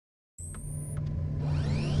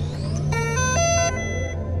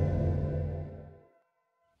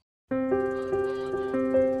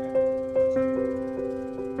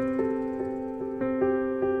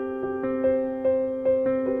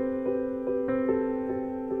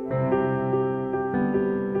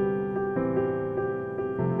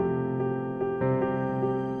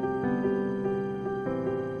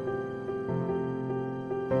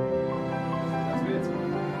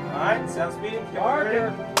Sound speed.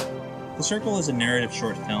 Marker. The Circle is a narrative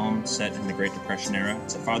short film set in the Great Depression era.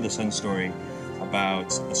 It's a father-son story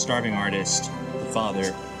about a starving artist, the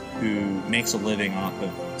father, who makes a living off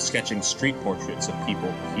of sketching street portraits of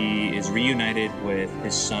people. He is reunited with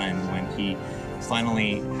his son when he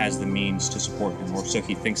finally has the means to support him, or so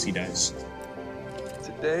he thinks he does.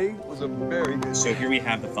 Today was a very good day. So here we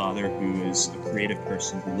have the father who is a creative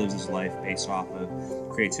person who lives his life based off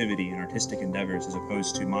of creativity and artistic endeavors as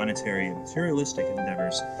opposed to monetary and materialistic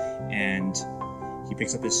endeavors. And he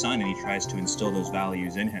picks up his son and he tries to instill those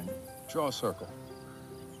values in him. Draw a circle.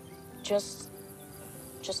 Just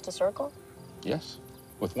a circle? Yes,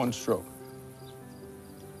 with one stroke.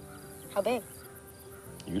 How big?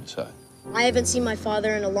 You decide. I haven't seen my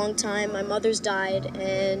father in a long time. My mother's died,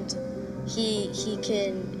 and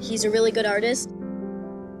he's a really good artist.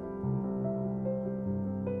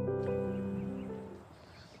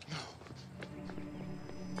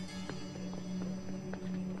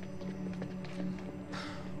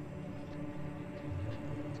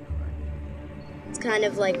 It's kind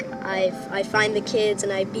of like I find the kids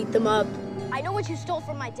and I beat them up. I know what you stole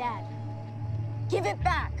from my dad. Give it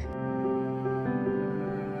back.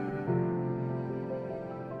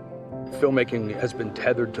 Filmmaking has been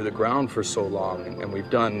tethered to the ground for so long, and we've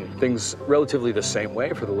done things relatively the same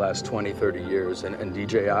way for the last 20, 30 years. And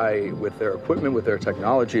DJI, with their equipment, with their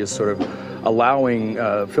technology, is sort of allowing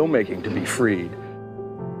filmmaking to be freed.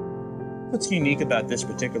 What's unique about this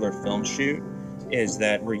particular film shoot is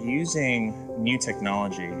that we're using new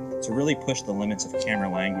technology to really push the limits of camera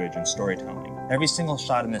language and storytelling. Every single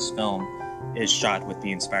shot in this film is shot with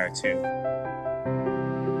the Inspire 2.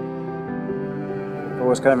 It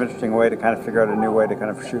was kind of an interesting way to kind of figure out a new way to kind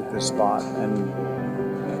of shoot this spot, and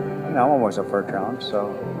you know, I'm always up for a challenge,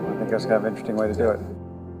 so I think that's kind of an interesting way to do it.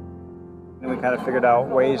 And we kind of figured out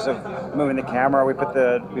ways of moving the camera. We put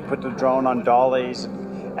the drone on dollies,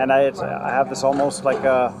 and I have this almost like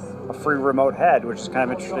a free remote head, which is kind of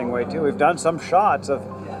an interesting way too. We've done some shots of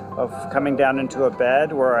coming down into a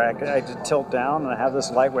bed where I just tilt down and I have this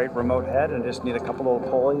lightweight remote head and just need a couple little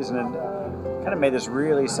pulleys, and it kind of made this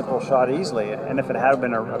really simple shot easily. And if it had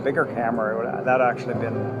been a bigger camera, that would actually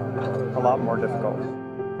been a lot more difficult.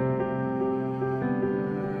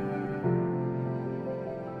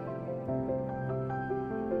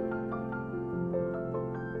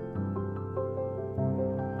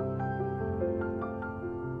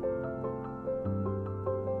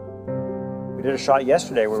 We did a shot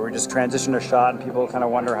yesterday where we just transitioned a shot and people kind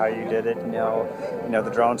of wonder how you did it. You know,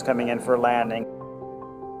 the drone's coming in for a landing.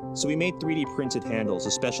 So we made 3D printed handles,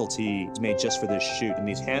 a specialty made just for this shoot, and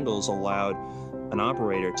these handles allowed an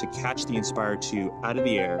operator to catch the Inspire 2 out of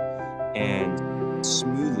the air and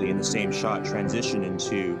smoothly in the same shot transition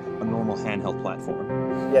into a normal handheld platform.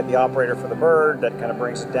 You have the operator for the bird that kind of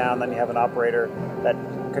brings it down, then you have an operator that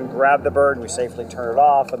can grab the bird and we safely turn it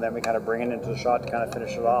off, and then we kind of bring it into the shot to kind of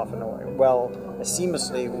finish it off in a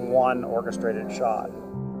seamlessly one orchestrated shot.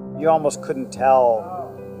 You almost couldn't tell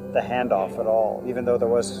the handoff at all, even though there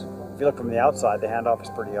was, if you look from the outside, the handoff is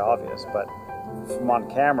pretty obvious, but from on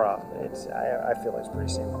camera, I feel it's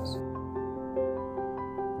pretty seamless.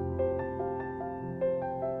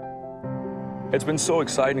 It's been so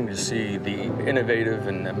exciting to see the innovative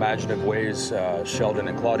and imaginative ways Sheldon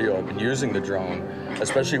and Claudio have been using the drone,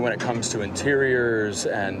 especially when it comes to interiors,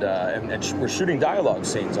 and we're shooting dialogue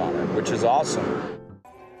scenes on it, which is awesome.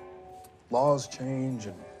 Laws change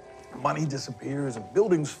and money disappears and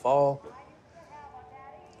buildings fall.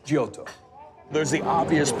 Giotto. There's the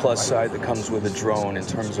obvious plus side that comes with a drone in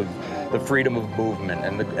terms of the freedom of movement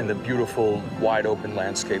and the beautiful wide open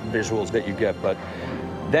landscape visuals that you get, but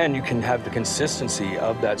then you can have the consistency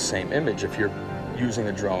of that same image if you're using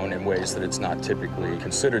a drone in ways that it's not typically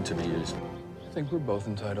considered to be used. I think we're both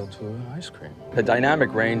entitled to an ice cream. The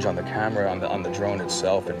dynamic range on the camera, on the drone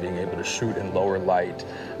itself, and being able to shoot in lower light,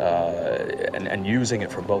 and using it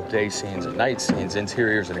for both day scenes and night scenes,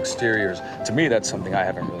 interiors and exteriors, to me that's something I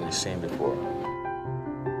haven't really seen before.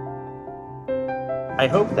 I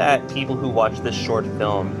hope that people who watch this short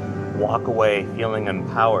film walk away feeling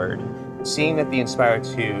empowered, seeing that the Inspire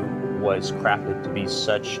 2 was crafted to be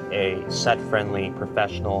such a set-friendly,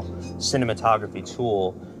 professional cinematography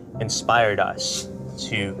tool inspired us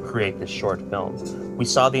to create this short film. We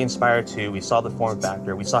saw the Inspire 2, we saw the form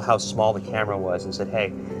factor, we saw how small the camera was and said,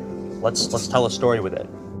 hey, let's tell a story with it.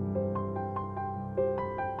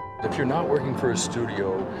 The If you're not working for a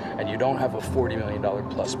studio and you don't have a $40 million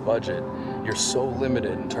plus budget, you're so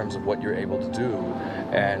limited in terms of what you're able to do.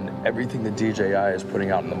 And everything that DJI is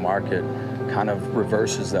putting out in the market kind of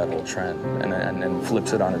reverses that whole trend and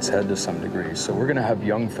flips it on its head to some degree. So we're gonna have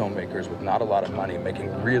young filmmakers with not a lot of money making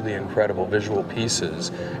really incredible visual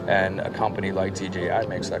pieces, and a company like DJI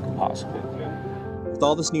makes that possible. With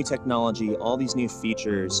all this new technology, all these new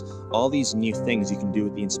features, all these new things you can do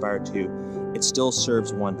with the Inspire 2, it still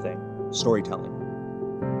serves one thing: storytelling.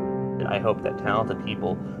 I hope that talented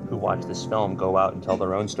people who watch this film go out and tell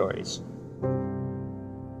their own stories.